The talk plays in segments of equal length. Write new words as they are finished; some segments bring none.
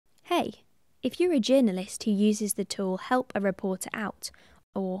Hey, if you're a journalist who uses the tool Help a Reporter Out,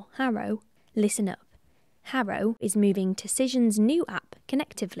 or HARO, listen up. HARO is moving to Cision's new app,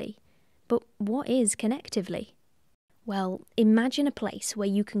 Connectively. But what is Connectively? Well, imagine a place where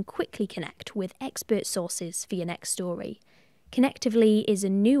you can quickly connect with expert sources for your next story. Connectively is a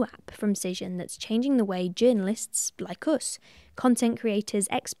new app from Cision that's changing the way journalists, like us, content creators,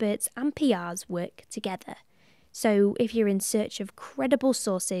 experts and PRs work together. So if you're in search of credible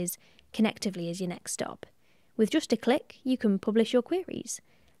sources, Connectively is your next stop. With just a click, you can publish your queries.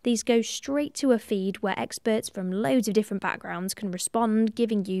 These go straight to a feed where experts from loads of different backgrounds can respond,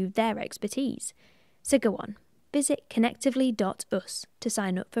 giving you their expertise. So go on, visit connectively.us to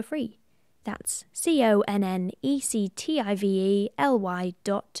sign up for free. That's connectively.us.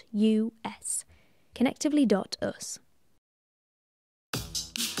 Connectively.us.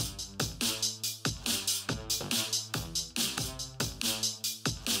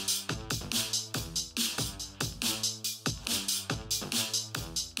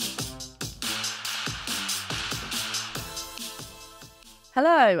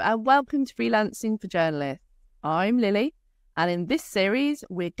 Hello and welcome to Freelancing for Journalists. I'm Lily, and in this series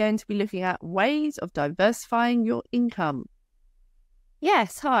we're going to be looking at ways of diversifying your income.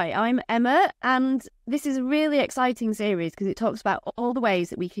 Yes, hi, I'm Emma, and this is a really exciting series because it talks about all the ways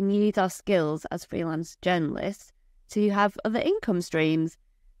that we can use our skills as freelance journalists to have other income streams.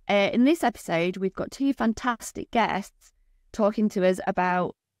 In this episode, we've got two fantastic guests talking to us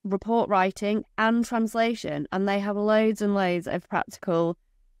about report writing and translation, and they have loads and loads of practical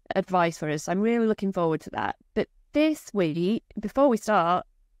advice for us. I'm really looking forward to that. But this week, before we start,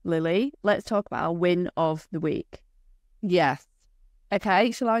 Lily, let's talk about our win of the week. Yes.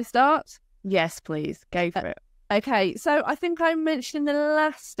 Okay, shall I start? Yes, please. Go for it. Okay, so I think I mentioned in the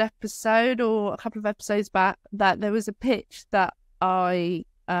last episode or a couple of episodes back that there was a pitch that I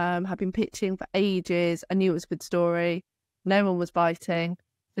have been pitching for ages. I knew it was a good story. No one was biting.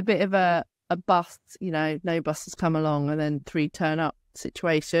 A bit of a bust, no buses come along and then 3 turn up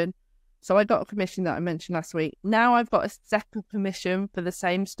situation. So I got a commission that I mentioned last week. Now I've got a second commission for the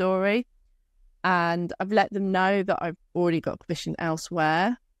same story, and I've let them know that I've already got a commission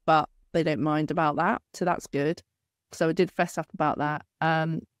elsewhere, but they don't mind about that, so that's good. So I did fess up about that.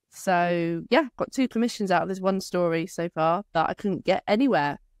 So yeah, got 2 commissions out of this one story so far that I couldn't get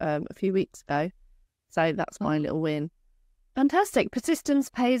anywhere a few weeks ago. So that's my little win. Fantastic. Persistence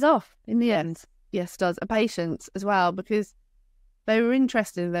pays off in the end. Yes, does. And patience as well, because they were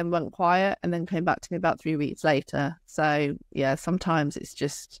interested and then went quiet and then came back to me about 3 weeks later. So yeah, sometimes it's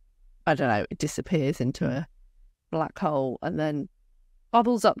just, I don't know, it disappears into a black hole and then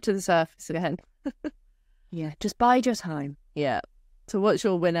bubbles up to the surface again. Yeah, just bide your time. Yeah. So what's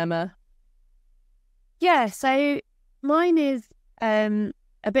your win, Emma? Yeah, so mine is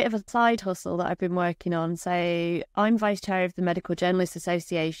a bit of a side hustle that I've been working on. So I'm vice chair of the Medical Journalists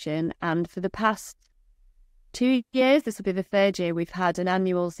Association, and for the past 2 years, this will be the 3rd year, we've had an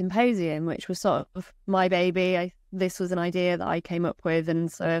annual symposium, which was sort of my baby. This was an idea that I came up with,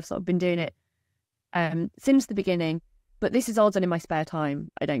 and so I've sort of been doing it since the beginning. But this is all done in my spare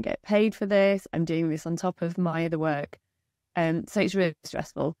time. I don't get paid for this. I'm doing this on top of my other work. So it's really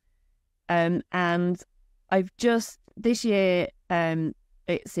stressful. And I've just, this year,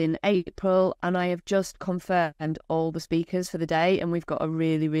 it's in April, and I have just confirmed all the speakers for the day, and we've got a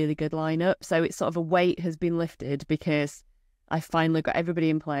really, really good lineup. So it's sort of a weight has been lifted because I finally got everybody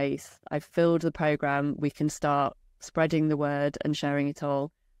in place. I've filled the programme. We can start spreading the word and sharing it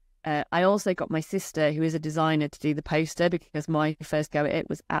all. I also got my sister, who is a designer, to do the poster because my first go at it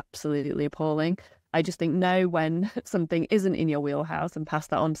was absolutely appalling. I just think know when something isn't in your wheelhouse and pass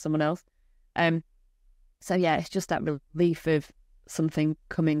that on to someone else. So yeah, it's just that relief of something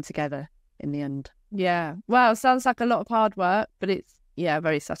coming together in the end. Yeah. Well, sounds like a lot of hard work, but it's,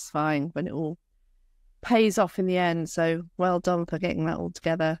 very satisfying when it all pays off in the end. So well done for getting that all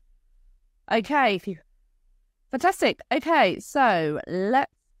together. Okay. Fantastic. Okay. So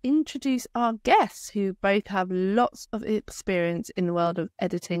let's introduce our guests, who both have lots of experience in the world of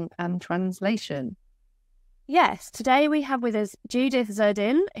editing and translation. Yes, today we have with us Judith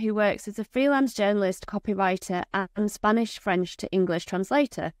Zerdin, who works as a freelance journalist, copywriter and Spanish-French to English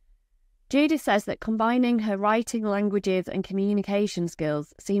translator. Judith says that combining her writing, languages and communication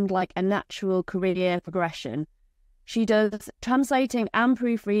skills seemed like a natural career progression. She does translating and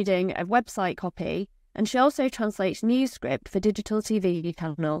proofreading of website copy, and she also translates news script for digital TV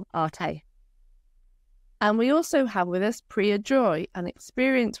channel Arte. And we also have with us Priya Joy, an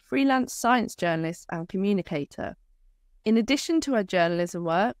experienced freelance science journalist and communicator. In addition to her journalism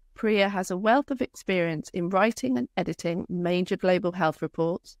work, Priya has a wealth of experience in writing and editing major global health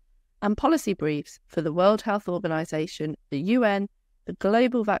reports, and policy briefs for the World Health Organization, the UN, the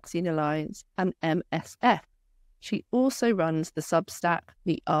Global Vaccine Alliance, and MSF. She also runs the Substack,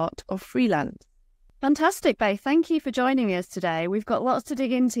 The Art of Freelance. Fantastic, Faye. Thank you for joining us today. We've got lots to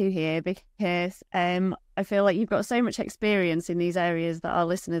dig into here because I feel like you've got so much experience in these areas that our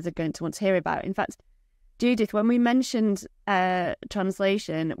listeners are going to want to hear about. In fact, Judith, when we mentioned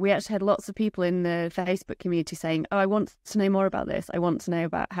translation, we actually had lots of people in the Facebook community saying, oh, I want to know more about this. I want to know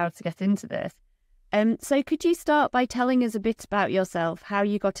about how to get into this. So could you start by telling us a bit about yourself, how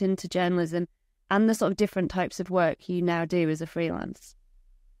you got into journalism and the sort of different types of work you now do as a freelance?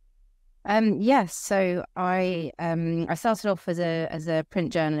 Yes, so I started off as a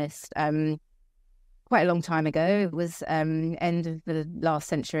print journalist quite a long time ago. It was end of the last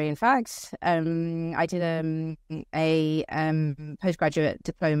century, in fact. I did a postgraduate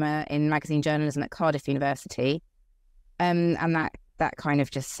diploma in magazine journalism at Cardiff University, and that kind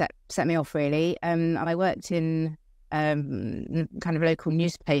of just set me off, really. And I worked in kind of local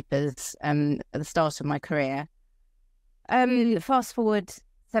newspapers at the start of my career. Fast forward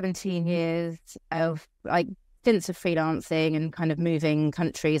 17 years of stints of freelancing and kind of moving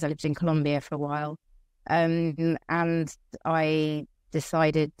countries. I lived in Colombia for a while. And I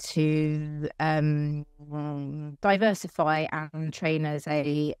decided to diversify and train as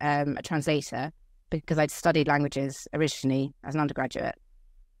a translator because I'd studied languages originally as an undergraduate.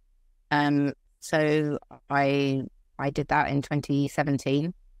 So I did that in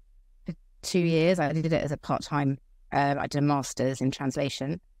 2017 for 2 years. I did it as a part-time. I did a master's in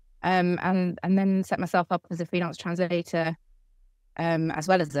translation, and then set myself up as a freelance translator, as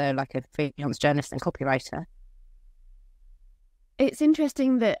well as a freelance journalist and copywriter. It's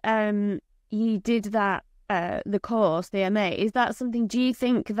interesting that you did that, the course, the MA. Is that something, do you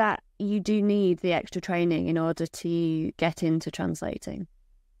think that you do need the extra training in order to get into translating?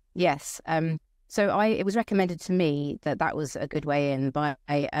 Yes. So it was recommended to me that was a good way in by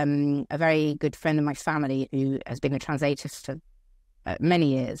a very good friend of my family who has been a translator for many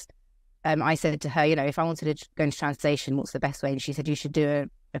years. I said to her, if I wanted to go into translation, what's the best way? And she said, you should do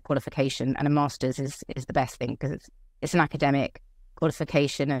a qualification, and a master's is the best thing because it's an academic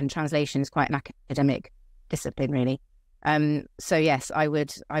qualification, and translation is quite an academic discipline, really. So yes, I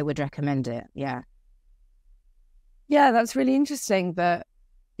would recommend it. Yeah. Yeah, that's really interesting that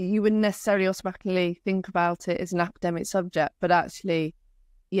you wouldn't necessarily automatically think about it as an academic subject, but actually,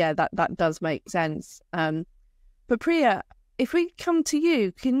 yeah, that does make sense. But Priya, if we come to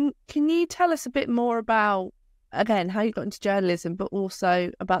you, can you tell us a bit more about, again, how you got into journalism, but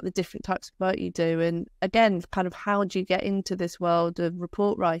also about the different types of work you do, and again, kind of how do you get into this world of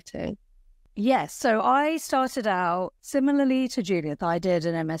report writing? Yes, so I started out similarly to Judith. I did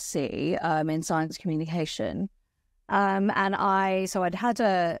an MSc in science communication. And I'd had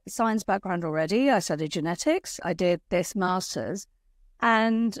a science background already. I studied genetics. I did this master's.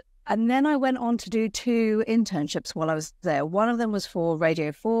 And then I went on to do 2 internships while I was there. One of them was for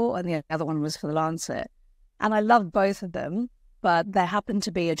Radio 4 and the other one was for The Lancet. And I loved both of them, but there happened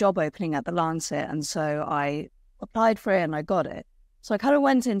to be a job opening at The Lancet. And so I applied for it and I got it. So I kind of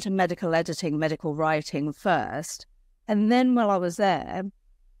went into medical editing, medical writing first. And then while I was there,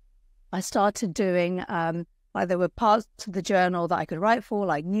 I started doing... there were parts of the journal that I could write for,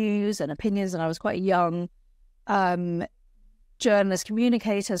 like news and opinions, and I was quite a young journalist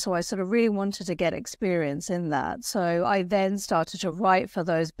communicator, so I sort of really wanted to get experience in that. So I then started to write for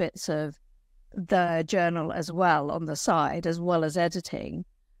those bits of the journal as well on the side, as well as editing.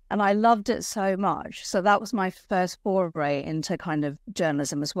 And I loved it so much. So that was my first foray into kind of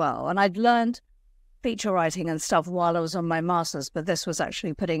journalism as well. And I'd learned feature writing and stuff while I was on my master's, but this was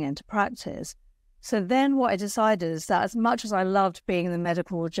actually putting it into practice. So then what I decided is that as much as I loved being in the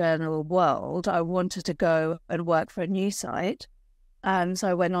medical journal world, I wanted to go and work for a news site. And so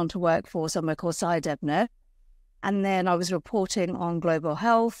I went on to work for somewhere called SciDevNet. And then I was reporting on global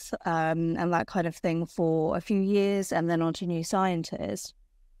health and that kind of thing for a few years, and then on to New Scientist.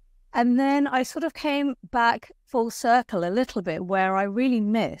 And then I sort of came back full circle a little bit where I really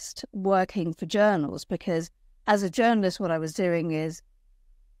missed working for journals, because as a journalist, what I was doing is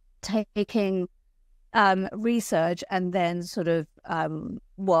taking research and then sort of, and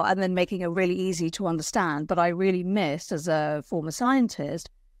then making it really easy to understand. But I really missed, as a former scientist,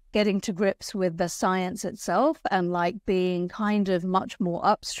 getting to grips with the science itself and being kind of much more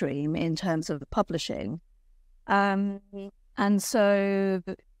upstream in terms of publishing. And so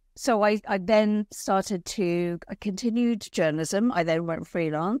I then I continued journalism. I then went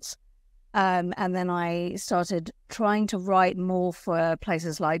freelance. And then I started trying to write more for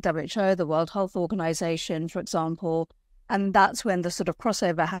places like WHO, the World Health Organization, for example. And that's when the sort of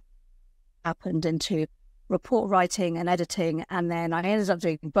crossover happened into report writing and editing, and then I ended up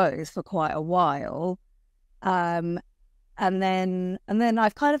doing both for quite a while. And then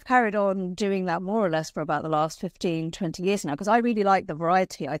I've kind of carried on doing that more or less for about the last 15, 20 years now, because I really like the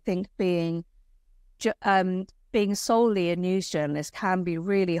variety. I think being solely a news journalist can be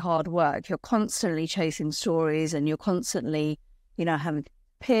really hard work. You're constantly chasing stories and you're constantly, having to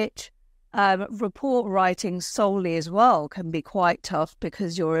pitch. Report writing solely as well can be quite tough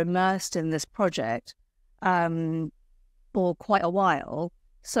because you're immersed in this project for quite a while.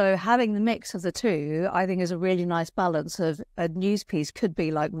 So having the mix of the two, I think, is a really nice balance. Of a news piece could be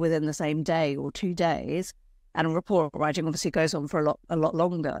like within the same day or 2 days, and report writing obviously goes on for a lot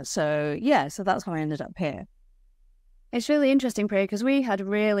longer. So yeah, so that's how I ended up here. It's really interesting, Priya, because we had a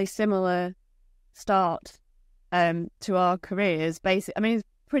really similar start to our careers. Basically, I mean, it's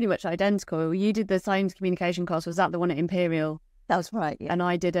pretty much identical. You did the science communication course. Was that the one at Imperial? That was right, yeah. And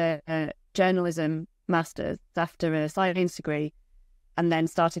I did a journalism master's after a science degree, and then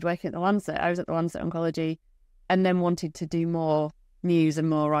started working at the Lancet. I was at the Lancet Oncology, and then wanted to do more news and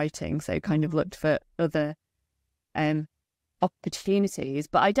more writing. So kind of looked for other opportunities.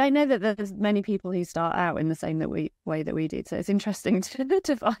 But I don't know that there's many people who start out in the same way that we did. So it's interesting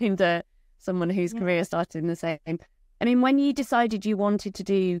to find someone whose career started in the same. I mean, when you decided you wanted to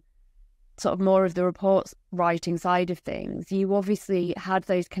do sort of more of the reports writing side of things, you obviously had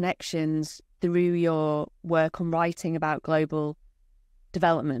those connections through your work on writing about global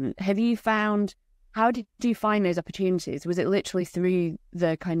development. How did you find those opportunities? Was it literally through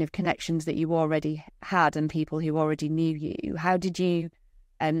the kind of connections that you already had and people who already knew you? How did you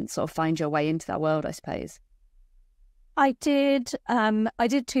sort of find your way into that world, I suppose? I did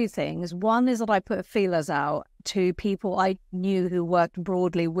 2 things. One is that I put feelers out to people I knew who worked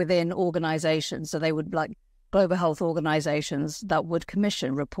broadly within organizations. So they would, like, global health organizations that would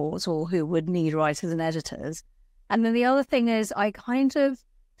commission reports or who would need writers and editors. And then the other thing is I kind of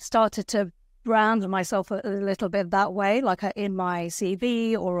started to brand myself a little bit that way, like in my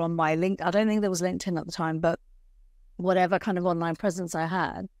CV or on my LinkedIn. I don't think there was LinkedIn at the time, but whatever kind of online presence I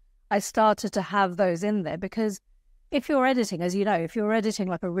had, I started to have those in there. Because if you're editing, as you know, if you're editing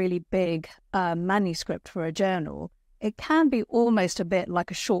like a really big manuscript for a journal, it can be almost a bit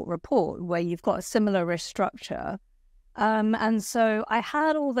like a short report where you've got a similar structure. And so I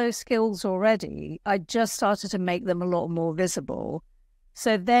had all those skills already. I just started to make them a lot more visible.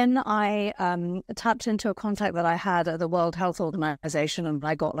 So then I tapped into a contact that I had at the World Health Organization, and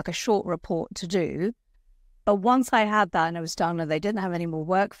I got like a short report to do. But once I had that and it was done and they didn't have any more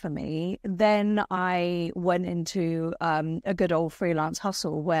work for me, then I went into a good old freelance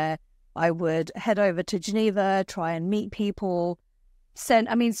hustle where I would head over to Geneva, try and meet people.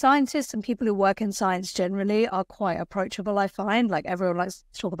 Scientists and people who work in science generally are quite approachable, I find. Like, everyone likes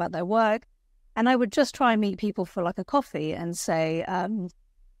to talk about their work. And I would just try and meet people for like a coffee and say, and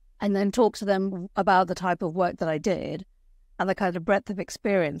then talk to them about the type of work that I did and the kind of breadth of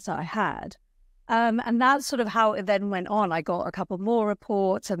experience that I had. And that's sort of how it then went on. I got a couple more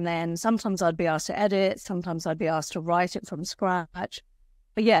reports, and then sometimes I'd be asked to edit, sometimes I'd be asked to write it from scratch.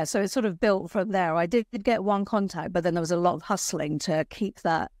 But yeah, so it sort of built from there. I did get one contact, but then there was a lot of hustling to keep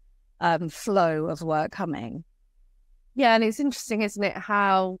that flow of work coming. Yeah, and it's interesting, isn't it,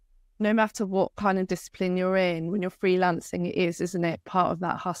 how no matter what kind of discipline you're in, when you're freelancing, it is, isn't it, part of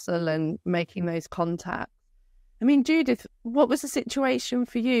that hustle and making those contacts. I mean, Judith, what was the situation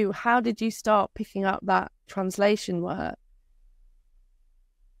for you? How did you start picking up that translation work?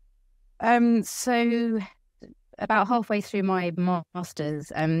 So about halfway through my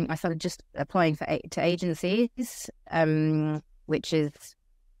master's, I started just applying to agencies, which is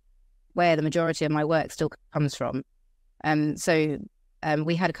where the majority of my work still comes from.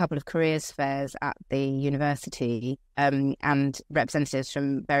 We had a couple of careers fairs at the university, and representatives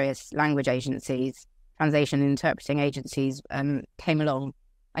from various language agencies, translation and interpreting agencies came along,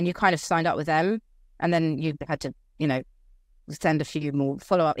 and you kind of signed up with them, and then you had to, send a few more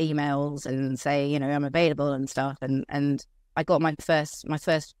follow-up emails and say, I'm available and stuff, and I got my first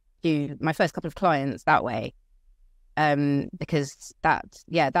couple of clients that way, because that's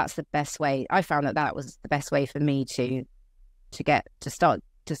the best way. I found that was the best way for me to start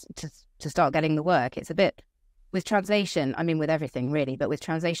getting the work. It's a bit with translation, I mean, with everything really, but with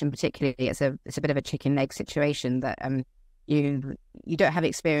translation particularly, it's a bit of a chicken and egg situation that you don't have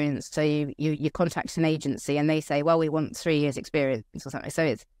experience, so you contact an agency and they say, well, we want 3 years experience or something.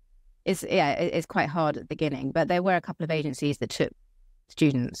 So it's quite hard at the beginning, but there were a couple of agencies that took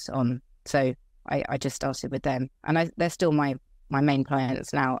students on, so I just started with them, and they're still my main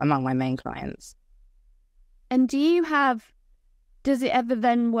clients now, among my main clients. And do you have Does it ever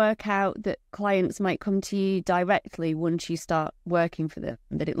then work out that clients might come to you directly once you start working for them,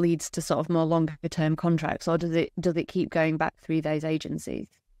 that it leads to sort of more longer term contracts, or does it keep going back through those agencies?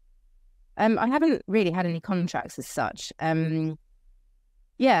 I haven't really had any contracts as such.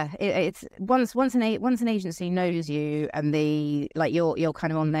 It's once an agency knows you and you're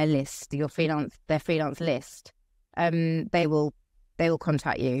kind of on their list, their freelance list. They will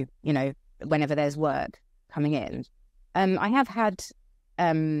contact you, whenever there's work coming in. I've had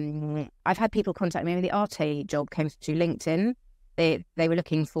people contact me when the Arte job came through LinkedIn. They were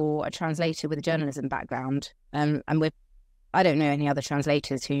looking for a translator with a journalism background. I don't know any other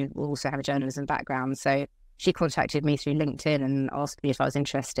translators who also have a journalism background. So she contacted me through LinkedIn and asked me if I was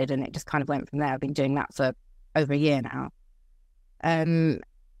interested, and it just kind of went from there. I've been doing that for over a year now.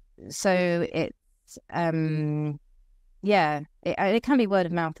 So it's it can be word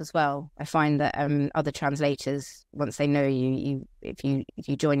of mouth as well. I find that other translators, once they know you, if you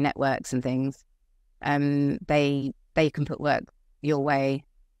join networks and things, they can put work your way.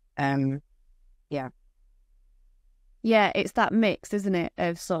 Yeah, it's that mix, isn't it,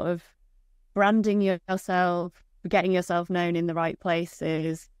 of sort of branding yourself, getting yourself known in the right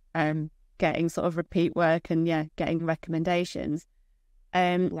places, getting sort of repeat work and getting recommendations.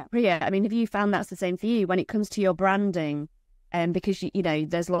 Priya, I mean, have you found that's the same for you when it comes to your branding? Because you know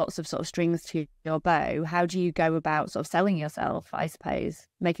there's lots of sort of strings to your bow. How do you go about sort of selling yourself, I suppose,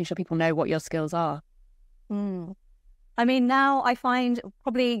 making sure people know what your skills are? I mean, now I find,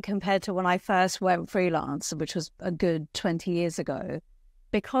 probably compared to when I first went freelance, which was a good 20 years ago,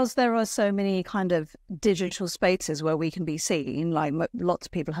 because there are so many kind of digital spaces where we can be seen, like lots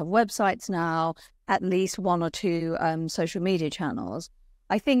of people have websites now, at least one or two social media channels.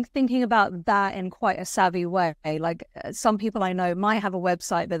 I think thinking about that in quite a savvy way, like some people I know might have a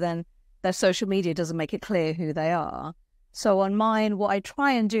website, but then their social media doesn't make it clear who they are. So on mine, what I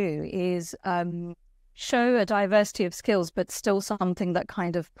try and do is show a diversity of skills, but still something that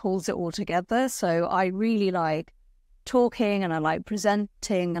kind of pulls it all together. So I really like talking, and I like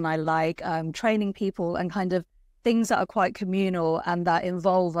presenting, and I like training people, and kind of things that are quite communal and that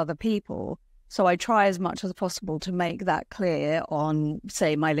involve other people. So I try as much as possible to make that clear on,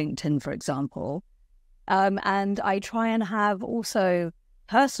 say, my LinkedIn, for example. And I try and have also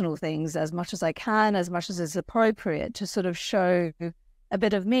personal things as much as I can, as much as is appropriate, to sort of show a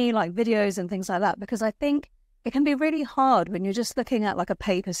bit of me, like videos and things like that, because I think it can be really hard when you're just looking at like a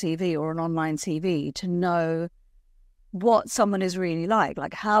paper CV or an online CV to know what someone is really like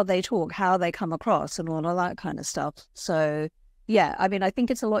how they talk, how they come across, and all of that kind of stuff. So yeah, I mean, I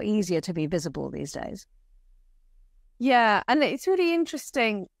think it's a lot easier to be visible these days. Yeah, and it's really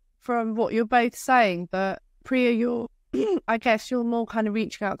interesting from what you're both saying, but Priya, I guess you're more kind of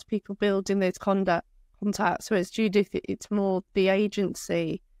reaching out to people, building those contacts, whereas Judith, it's more the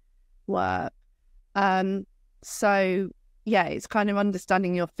agency work. So yeah, it's kind of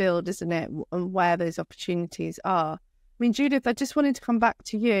understanding your field, isn't it, and where those opportunities are. I mean, Judith, I just wanted to come back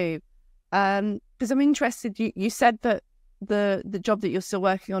to you because I'm interested. You said that the job that you're still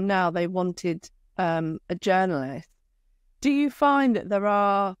working on now, they wanted a journalist. Do you find that there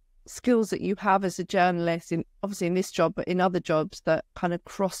are skills that you have as a journalist, obviously in this job, but in other jobs, that kind of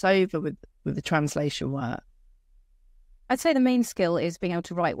cross over with the translation work? I'd say the main skill is being able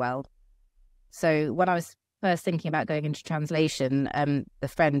to write well. So when I was first thinking about going into translation, the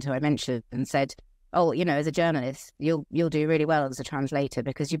friend who I mentioned said, "Oh, as a journalist, you'll do really well as a translator,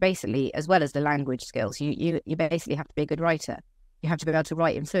 because you basically, as well as the language skills, you basically have to be a good writer. You have to be able to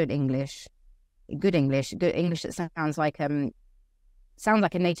write in fluent English, good English that sounds like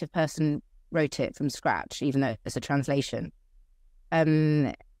a native person wrote it from scratch, even though it's a translation.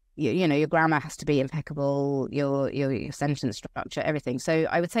 Your grammar has to be impeccable, your sentence structure, everything. So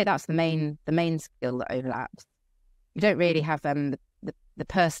I would say that's the main skill that overlaps. You don't really have the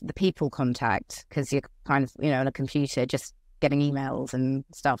people contact, because you're kind of on a computer just getting emails and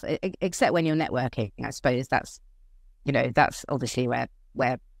stuff. Except when you're networking, I suppose that's obviously where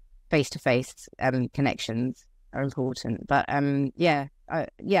face-to-face connections are important. But I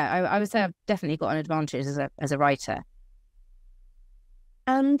would say I've definitely got an advantage as a writer.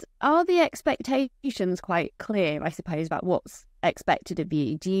 And are the expectations quite clear, I suppose, about what's expected of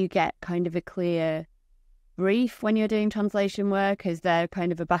you? Do you get kind of a clear brief when you're doing translation work? Is there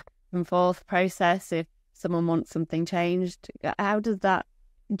kind of a back and forth process if someone wants something changed? How does that,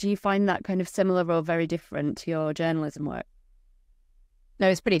 do you find that kind of similar or very different to your journalism work? No,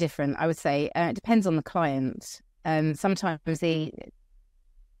 it's pretty different, I would say. It depends on the client. Sometimes the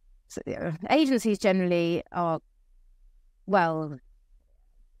agencies generally are,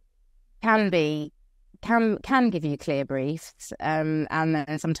 can be can give you clear briefs, and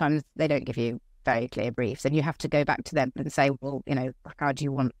then sometimes they don't give you very clear briefs, and you have to go back to them and say, well, how do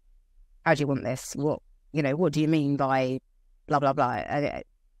you want this? What do you mean by blah blah blah?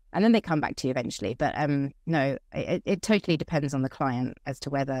 And then they come back to you eventually. But no, it totally depends on the client as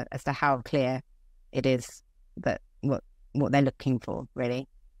to how clear it is that what they're looking for, really.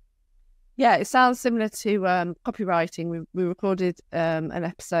 Yeah, it sounds similar to copywriting. We recorded an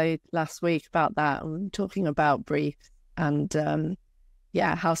episode last week about that, and we were talking about briefs and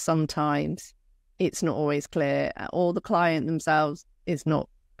how sometimes it's not always clear, or the client themselves is not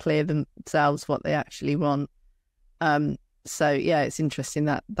clear themselves what they actually want. So yeah, it's interesting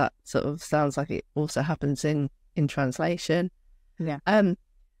that sort of sounds like it also happens in translation. Yeah. And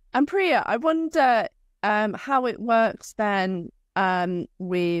Priya, I wonder how it works then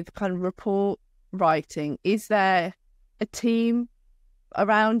with kind of report writing. Is there a team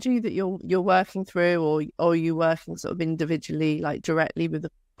around you that you're working through, or are you working sort of individually, like directly with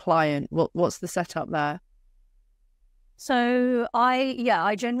the client? What's the setup there? So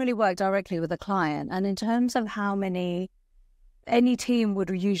I generally work directly with a client, and in terms of how many any team would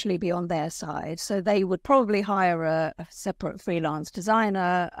usually be on their side, so they would probably hire a separate freelance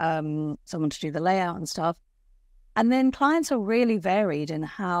designer, someone to do the layout and stuff. And then clients are really varied in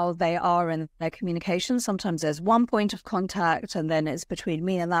how they are in their communication. Sometimes there's one point of contact, and then it's between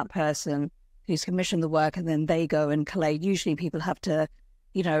me and that person who's commissioned the work, and then they go and collate. Usually people have to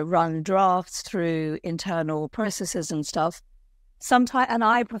run drafts through internal processes and stuff. Sometimes, and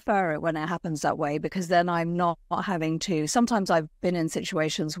I prefer it when it happens that way, because then I'm not having to. Sometimes I've been in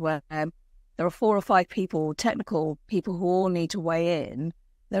situations where there are 4 or 5 people, technical people, who all need to weigh in.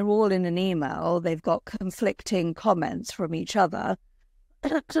 They're all in an email. They've got conflicting comments from each other,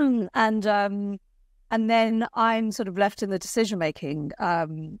 and then I'm sort of left in the decision making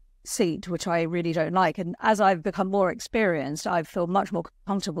seat, which I really don't like. And as I've become more experienced, I feel much more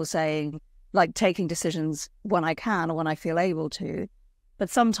comfortable taking decisions when I can or when I feel able to. But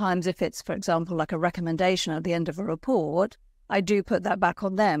sometimes if it's, for example, like a recommendation at the end of a report, I do put that back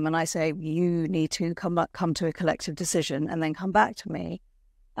on them, and I say, you need to come to a collective decision and then come back to me.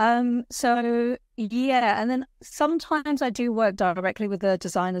 So yeah, and then sometimes I do work directly with the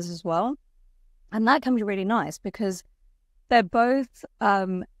designers as well. And that can be really nice, because they're both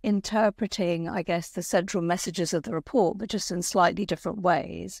interpreting, I guess, the central messages of the report, but just in slightly different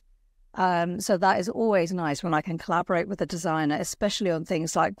ways. So that is always nice when I can collaborate with a designer, especially on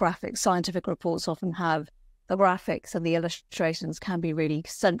things like graphics. Scientific reports often have the graphics, and the illustrations can be really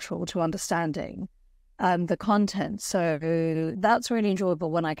central to understanding the content. So that's really enjoyable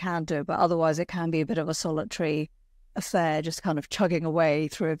when I can do it, but otherwise it can be a bit of a solitary affair, just kind of chugging away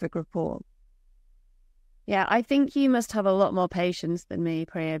through a big report. Yeah, I think you must have a lot more patience than me,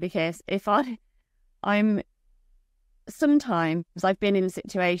 Priya, because sometimes I've been in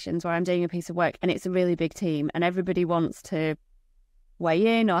situations where I'm doing a piece of work and it's a really big team and everybody wants to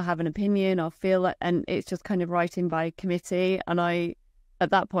weigh in or have an opinion or feel it, and it's just kind of writing by committee. And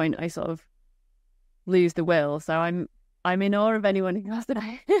at that point, I sort of lose the will. So I'm in awe of anyone who has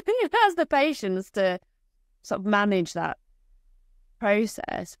the patience to sort of manage that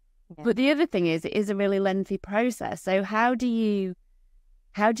process. Yeah. But the other thing is, it is a really lengthy process. So how do you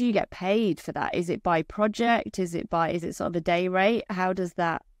get paid for that? Is it by project? Is it sort of a day rate? How does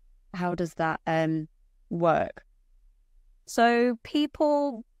that work? So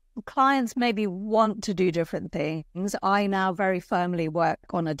clients maybe want to do different things. I now very firmly work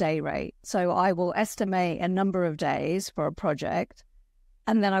on a day rate. So I will estimate a number of days for a project,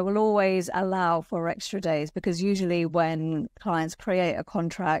 and then I will always allow for extra days, because usually when clients create a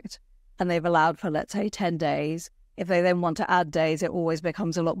contract and they've allowed for, let's say, 10 days, if they then want to add days, it always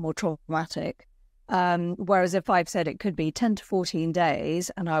becomes a lot more traumatic. Whereas if I've said it could be 10 to 14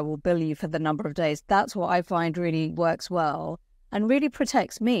 days and I will bill you for the number of days, that's what I find really works well and really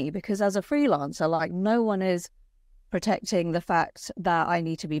protects me, because as a freelancer, like, no one is protecting the fact that I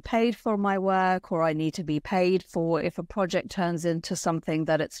need to be paid for my work, or I need to be paid for if a project turns into something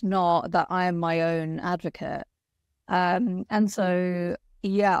that it's not, that I am my own advocate. And so,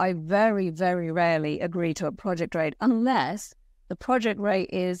 yeah, I very, very rarely agree to a project rate unless the project rate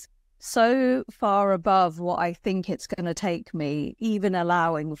is so far above what I think it's going to take me, even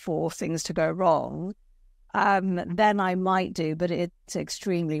allowing for things to go wrong. Then I might do, but it's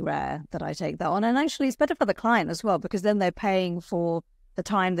extremely rare that I take that on. And actually, it's better for the client as well, because then they're paying for the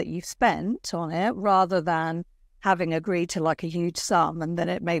time that you've spent on it, rather than having agreed to like a huge sum, and then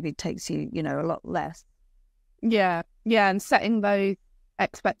it maybe takes you, a lot less. Yeah, and setting those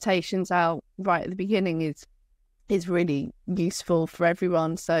expectations out right at the beginning is is really useful for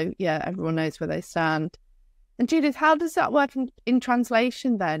everyone. So yeah, everyone knows where they stand. And Judith, how does that work in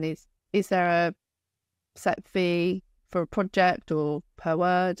translation then? Is there a set fee for a project or per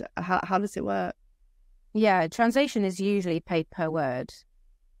word? How does it work? Yeah, translation is usually paid per word.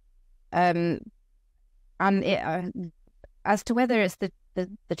 And it, as to whether it's the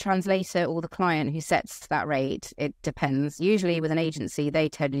translator or the client who sets that rate, it depends. Usually with an agency, they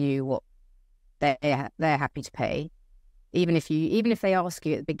tell you what they're happy to pay. Even if they ask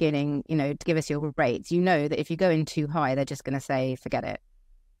you at the beginning, to give us your rates, you know that if you go in too high, they're just going to say forget it,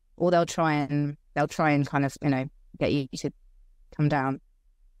 or they'll try and kind of get you to come down.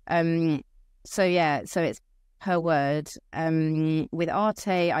 So it's per word. With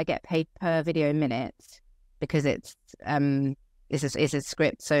Arte, I get paid per video minute because it's a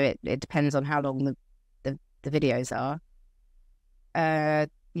script, so it depends on how long the videos are.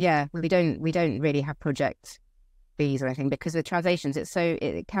 We don't really have project fees or anything, because with translations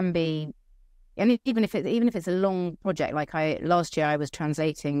it can be, and even if it's a long project, like last year I was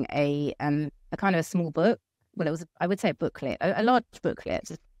translating a kind of a small book. Well, it was, I would say, a booklet, a large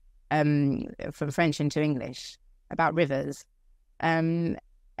booklet, from French into English about rivers.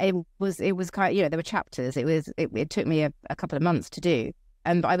 It was kind of, there were chapters. It took me a couple of months to do,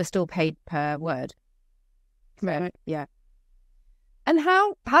 but I was still paid per word. Right. Yeah. And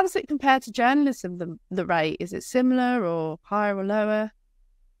how does it compare to journalism, the rate? Is it similar or higher or lower?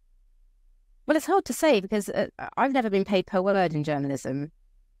 Well, it's hard to say because I've never been paid per word in journalism.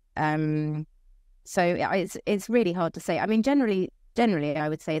 So it's really hard to say. I mean, generally, I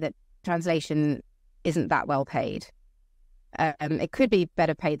would say that translation isn't that well paid. It could be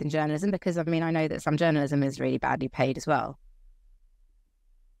better paid than journalism, because I mean, I know that some journalism is really badly paid as well.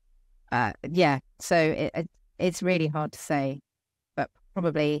 So it's really hard to say.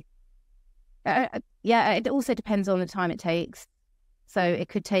 Probably, it also depends on the time it takes. So it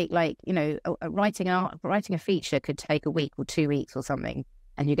could take, like, writing a feature could take a week or 2 weeks or something,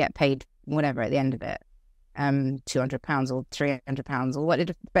 and you get paid whatever at the end of it, £200 or £300 or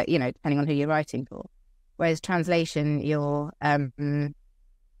what, but depending on who you're writing for. Whereas translation, it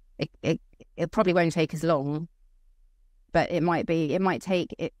probably won't take as long, but it won't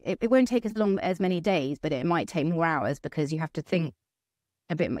take as many days, but it might take more hours, because you have to think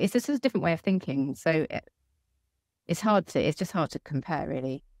a bit. It's just a different way of thinking, so it's just hard to compare,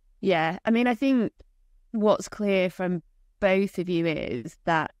 really. Yeah, I mean, I think what's clear from both of you is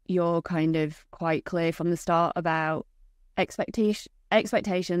that you're kind of quite clear from the start about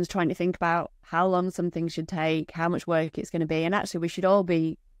expectations, trying to think about how long something should take, how much work it's going to be, and actually we should all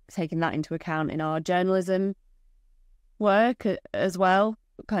be taking that into account in our journalism work as well.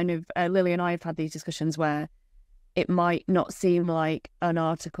 Kind of Lily and I have had these discussions where it might not seem like an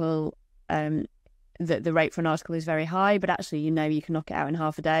article, that the rate for an article is very high, but actually, you can knock it out in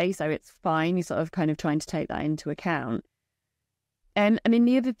half a day, so it's fine. You're sort of kind of trying to take that into account. I mean,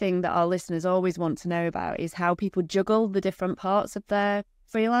 the other thing that our listeners always want to know about is how people juggle the different parts of their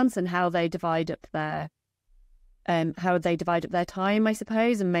freelance and how they divide up their time, I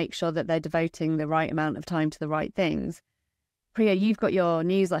suppose, and make sure that they're devoting the right amount of time to the right things. Priya, you've got your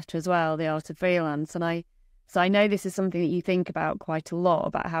newsletter as well, The Art of Freelance, and so I know this is something that you think about quite a lot,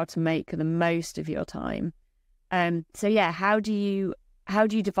 about how to make the most of your time. So yeah, how do you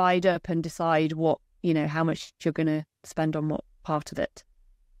divide up and decide what, how much you're going to spend on what part of it?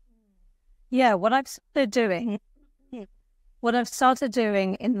 Yeah, what I've started doing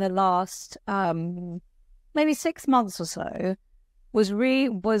in the last maybe 6 months or so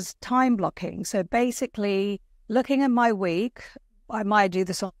was time blocking. So basically looking at my week. I might do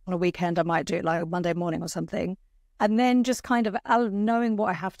this on a weekend, I might do it like Monday morning or something, and then just kind of knowing what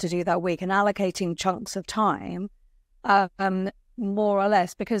I have to do that week and allocating chunks of time, more or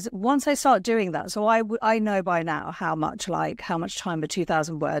less, because once I start doing that, so I know by now how much time a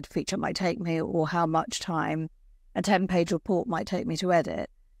 2,000 word feature might take me, or how much time a 10-page report might take me to edit.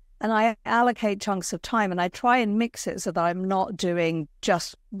 And I allocate chunks of time, and I try and mix it so that I'm not doing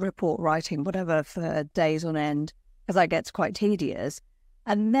just report writing, whatever, for days on end, because that gets quite tedious.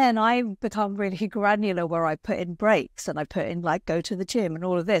 And then I become really granular, where I put in breaks and I put in like go to the gym and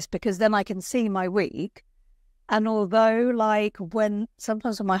all of this, because then I can see my week. And although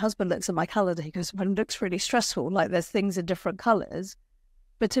sometimes when my husband looks at my calendar, he goes, well, it looks really stressful, like there's things in different colours.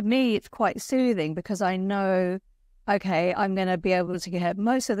 But to me, it's quite soothing, because I know, okay, I'm going to be able to get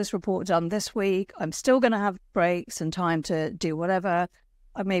most of this report done this week. I'm still going to have breaks and time to do whatever.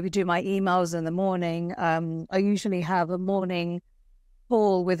 I maybe do my emails in the morning. I usually have a morning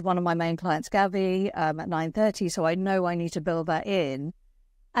call with one of my main clients, Gavi, at 9:30, so I know I need to build that in.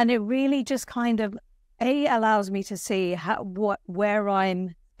 And it really just kind of allows me to see where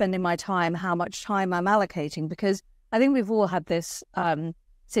I'm spending my time, how much time I'm allocating, because I think we've all had this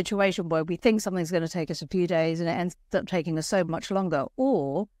situation where we think something's going to take us a few days and it ends up taking us so much longer,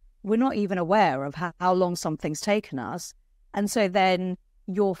 or we're not even aware of how long something's taken us. And so then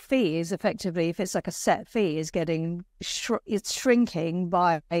your fee is effectively, if it's like a set fee, is getting it's shrinking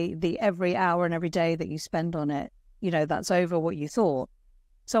by the every hour and every day that you spend on it. That's over what you thought.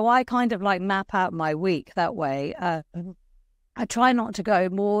 So I kind of like map out my week that way. I try not to go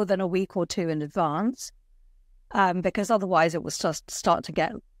more than a week or two in advance, because otherwise it will just start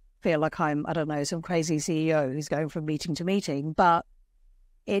to feel like I'm, I don't know, some crazy CEO who's going from meeting to meeting. But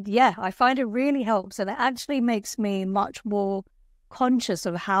I find it really helps, and it actually makes me much more conscious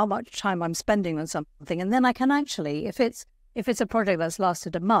of how much time I'm spending on something. And then I can actually, if it's a project that's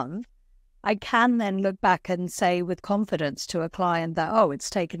lasted a month, I can then look back and say with confidence to a client that, oh, it's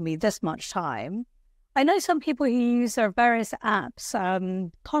taken me this much time. I know some people who use their various apps.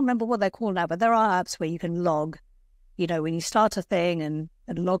 Can't remember what they're called now, but there are apps where you can log, when you start a thing and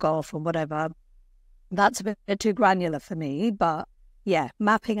log off or whatever. That's a bit too granular for me. But yeah,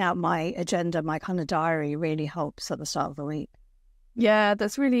 mapping out my agenda, my kind of diary really helps at the start of the week. Yeah,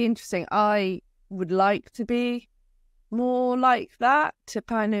 that's really interesting. I would like to be more like that, to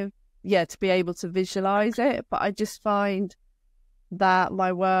kind of, to be able to visualize it. But I just find that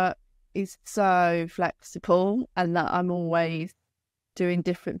my work is so flexible and that I'm always doing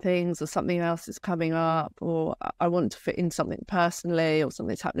different things, or something else is coming up, or I want to fit in something personally, or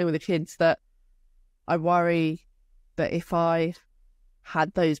something's happening with the kids, that I worry that if I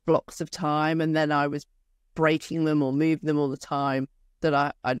had those blocks of time and then I was breaking them or moving them all the time,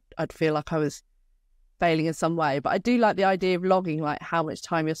 that I'd feel like I was failing in some way. But I do like the idea of logging like how much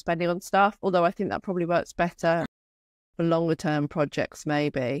time you're spending on stuff, although I think that probably works better for longer term projects.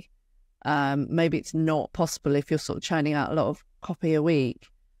 Maybe it's not possible if you're sort of churning out a lot of copy a week.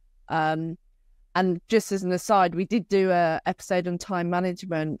 And just as an aside, we did do a episode on time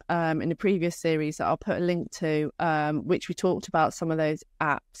management in a previous series that I'll put a link to, which we talked about some of those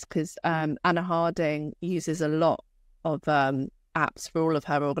apps, because Anna Harding uses a lot of apps for all of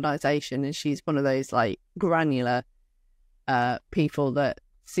her organisation, and she's one of those like granular people that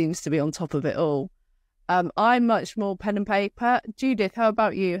seems to be on top of it all. I'm much more pen and paper. Judith, how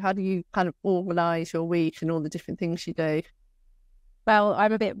about you? How do you kind of organise your week and all the different things you do? Well,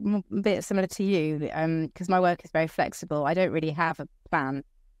 I'm a bit similar to you, because my work is very flexible. I don't really have a plan.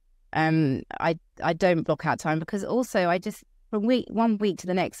 I don't block out time, because also I just, from one week to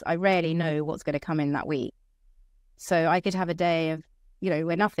the next, I rarely know what's going to come in that week. So I could have a day of,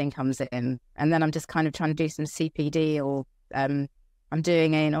 where nothing comes in, and then I'm just kind of trying to do some CPD, or I'm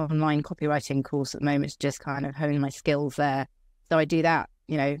doing an online copywriting course at the moment to just kind of hone my skills there. So I do that,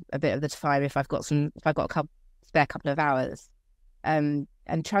 a bit of the time if I've got a spare couple of hours. And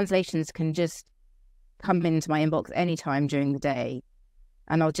translations can just come into my inbox anytime during the day,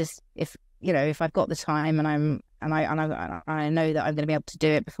 and I'll just, if I've got the time and I know that I'm going to be able to do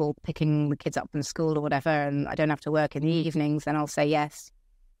it before picking the kids up from school or whatever, and I don't have to work in the evenings, then I'll say yes.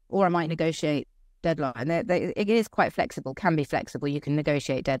 Or I might negotiate deadline. It is quite flexible, can be flexible. You can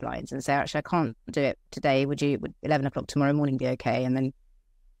negotiate deadlines and say, actually, I can't do it today. Would 11 o'clock tomorrow morning be okay? And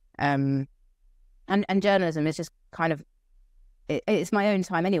then, and journalism is just kind of, it's my own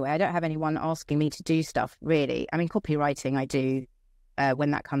time anyway. I don't have anyone asking me to do stuff, really. I mean, copywriting I do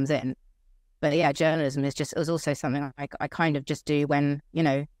when that comes in. But yeah, journalism is also something I kind of just do when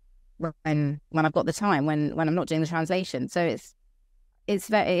I've got the time, when I'm not doing the translation. So it's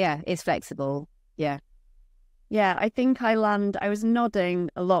flexible. Yeah. Yeah, I think I was nodding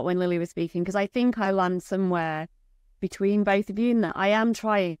a lot when Lily was speaking, because I think I land somewhere between both of you in that I am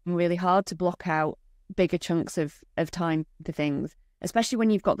trying really hard to block out bigger chunks of time for things, especially when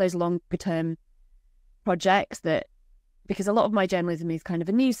you've got those longer term projects, that because a lot of my journalism is kind of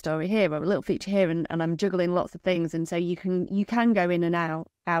a news story here or a little feature here, and I'm juggling lots of things, and so you can go in and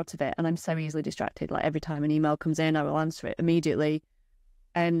out of it, and I'm so easily distracted. Like every time an email comes in, I will answer it immediately.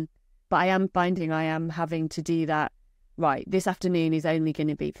 But I am finding I am having to do that. Right, this afternoon is only going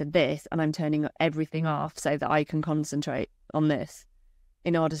to be for this, and I'm turning everything off so that I can concentrate on this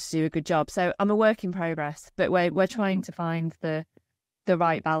in order to do a good job. So I'm a work in progress, but we're trying to find the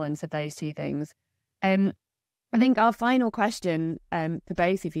right balance of those two things. I think our final question for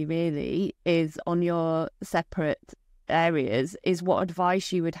both of you really is on your separate areas, is what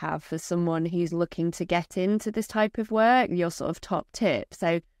advice you would have for someone who's looking to get into this type of work, your sort of top tip.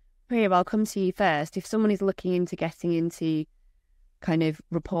 So Priya, I'll come to you first. If someone is looking into getting into kind of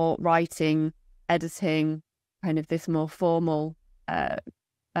report writing, editing, kind of this more formal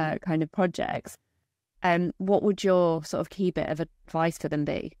kind of projects, what would your sort of key bit of advice for them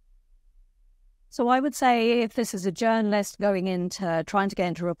be? So I would say if this is a journalist going into trying to get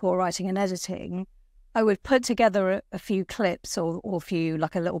into report writing and editing, I would put together a few clips or a few,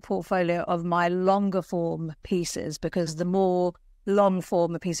 like a little portfolio of my longer form pieces, because the more long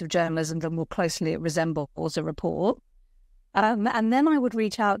form a piece of journalism, the more closely it resembles a report. And then I would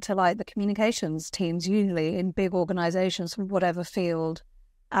reach out to like the communications teams, usually in big organizations from whatever field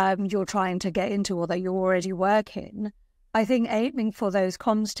you're trying to get into or that you already work in. I think aiming for those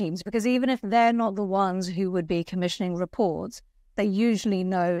comms teams, because even if they're not the ones who would be commissioning reports, they usually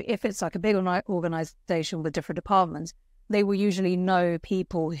know, if it's like a big organization with different departments, they will usually know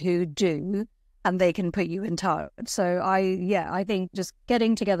people who do, and they can put you in touch. So I think just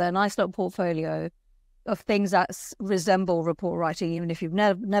getting together a nice little portfolio of things that resemble report writing, even if you've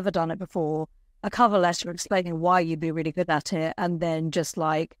never done it before, a cover letter explaining why you'd be really good at it, and then just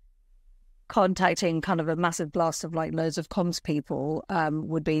like contacting kind of a massive blast of like loads of comms people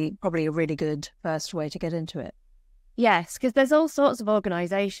would be probably a really good first way to get into it. Yes, because there's all sorts of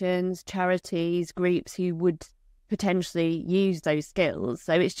organisations, charities, groups who would potentially use those skills.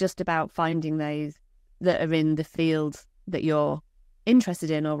 So it's just about finding those that are in the field that you're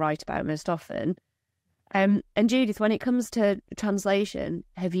interested in or write about most often. And Judith, when it comes to translation,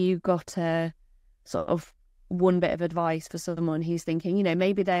 have you got a sort of one bit of advice for someone who's thinking, you know,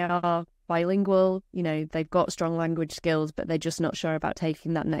 maybe they are bilingual, you know, they've got strong language skills, but they're just not sure about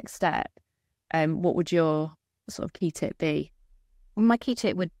taking that next step? What would your sort of key tip be? Well, my key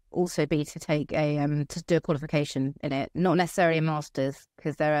tip would also be to take to do a qualification in it, not necessarily a master's,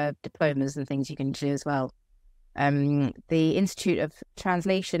 because there are diplomas and things you can do as well. The Institute of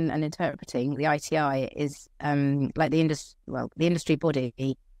Translation and Interpreting, the ITI, is like the industry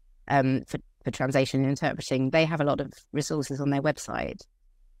body for translation and interpreting. They have a lot of resources on their website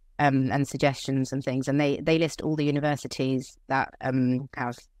and suggestions and things, and they list all the universities that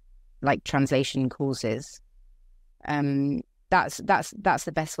have like translation courses. That's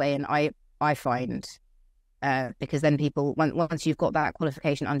the best way, and I find because then people, once you've got that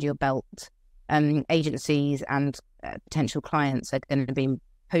qualification under your belt, agencies and potential clients are going to be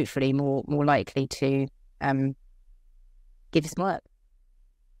hopefully more likely to give you some work.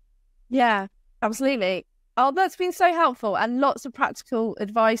 Yeah, absolutely. Oh, that's been so helpful, and lots of practical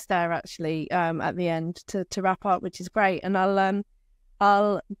advice there actually at the end to wrap up, which is great. And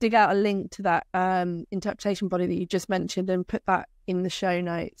I'll dig out a link to that interpretation body that you just mentioned and put that in the show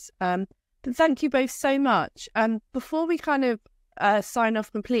notes. But thank you both so much. Before we kind of sign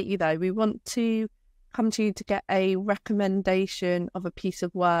off completely, though, we want to come to you to get a recommendation of a piece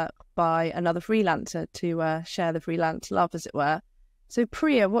of work by another freelancer to share the freelance love, as it were. So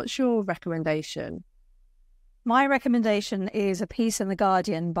Priya, what's your recommendation? My recommendation is a piece in The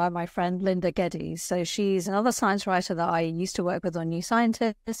Guardian by my friend Linda Geddes. So she's another science writer that I used to work with on New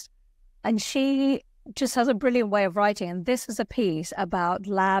Scientist, and she just has a brilliant way of writing. And this is a piece about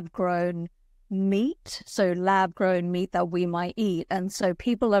lab-grown meat, so lab-grown meat that we might eat. And so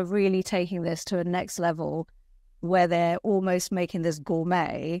people are really taking this to a next level where they're almost making this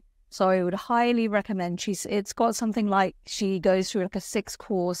gourmet. So I would highly recommend, it's got something like, she goes through like a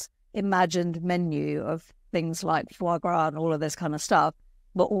 6-course imagined menu of things like foie gras and all of this kind of stuff,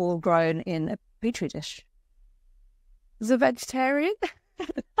 but all grown in a petri dish. As a vegetarian,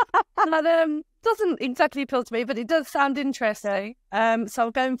 that doesn't exactly appeal to me, but it does sound interesting. So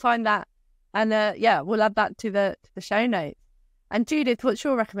I'll go and find that, and we'll add that to the show notes. And Judith, what's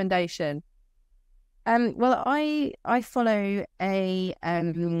your recommendation? Well, I follow a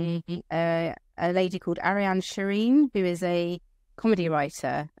lady called Ariane Shireen, who is a comedy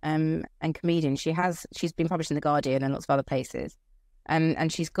writer and comedian. She's been published in The Guardian and lots of other places,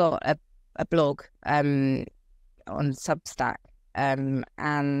 and she's got a blog on Substack, and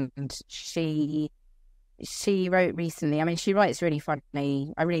she wrote recently. I mean, she writes really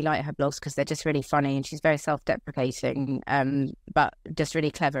funny. I really like her blogs because they're just really funny, and she's very self-deprecating, but just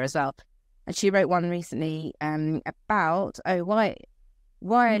really clever as well. And she wrote one recently about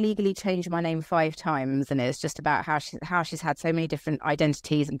why I legally changed my name 5 times, and it's just about how she's had so many different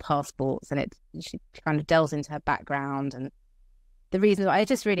identities and passports, and she kind of delves into her background and the reasons why. It's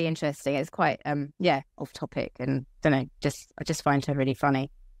just really interesting. It's quite off topic, and I just find her really funny.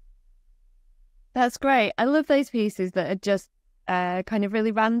 That's great. I love those pieces that are just kind of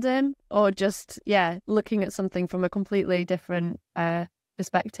really random, or just looking at something from a completely different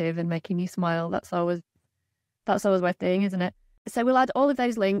perspective and making you smile. That's always worth doing, isn't it? So we'll add all of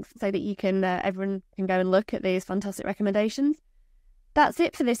those links so that you can everyone can go and look at these fantastic recommendations. That's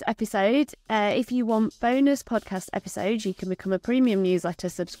it for this episode. If you want bonus podcast episodes, you can become a premium newsletter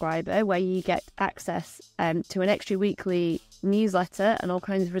subscriber where you get access to an extra weekly newsletter and all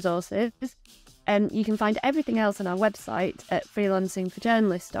kinds of resources. You can find everything else on our website at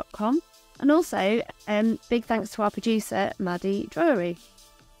freelancingforjournalists.com. And also, big thanks to our producer, Maddie Drury.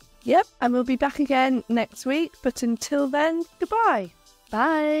 Yep, and we'll be back again next week. But until then, goodbye.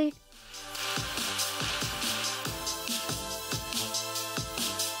 Bye.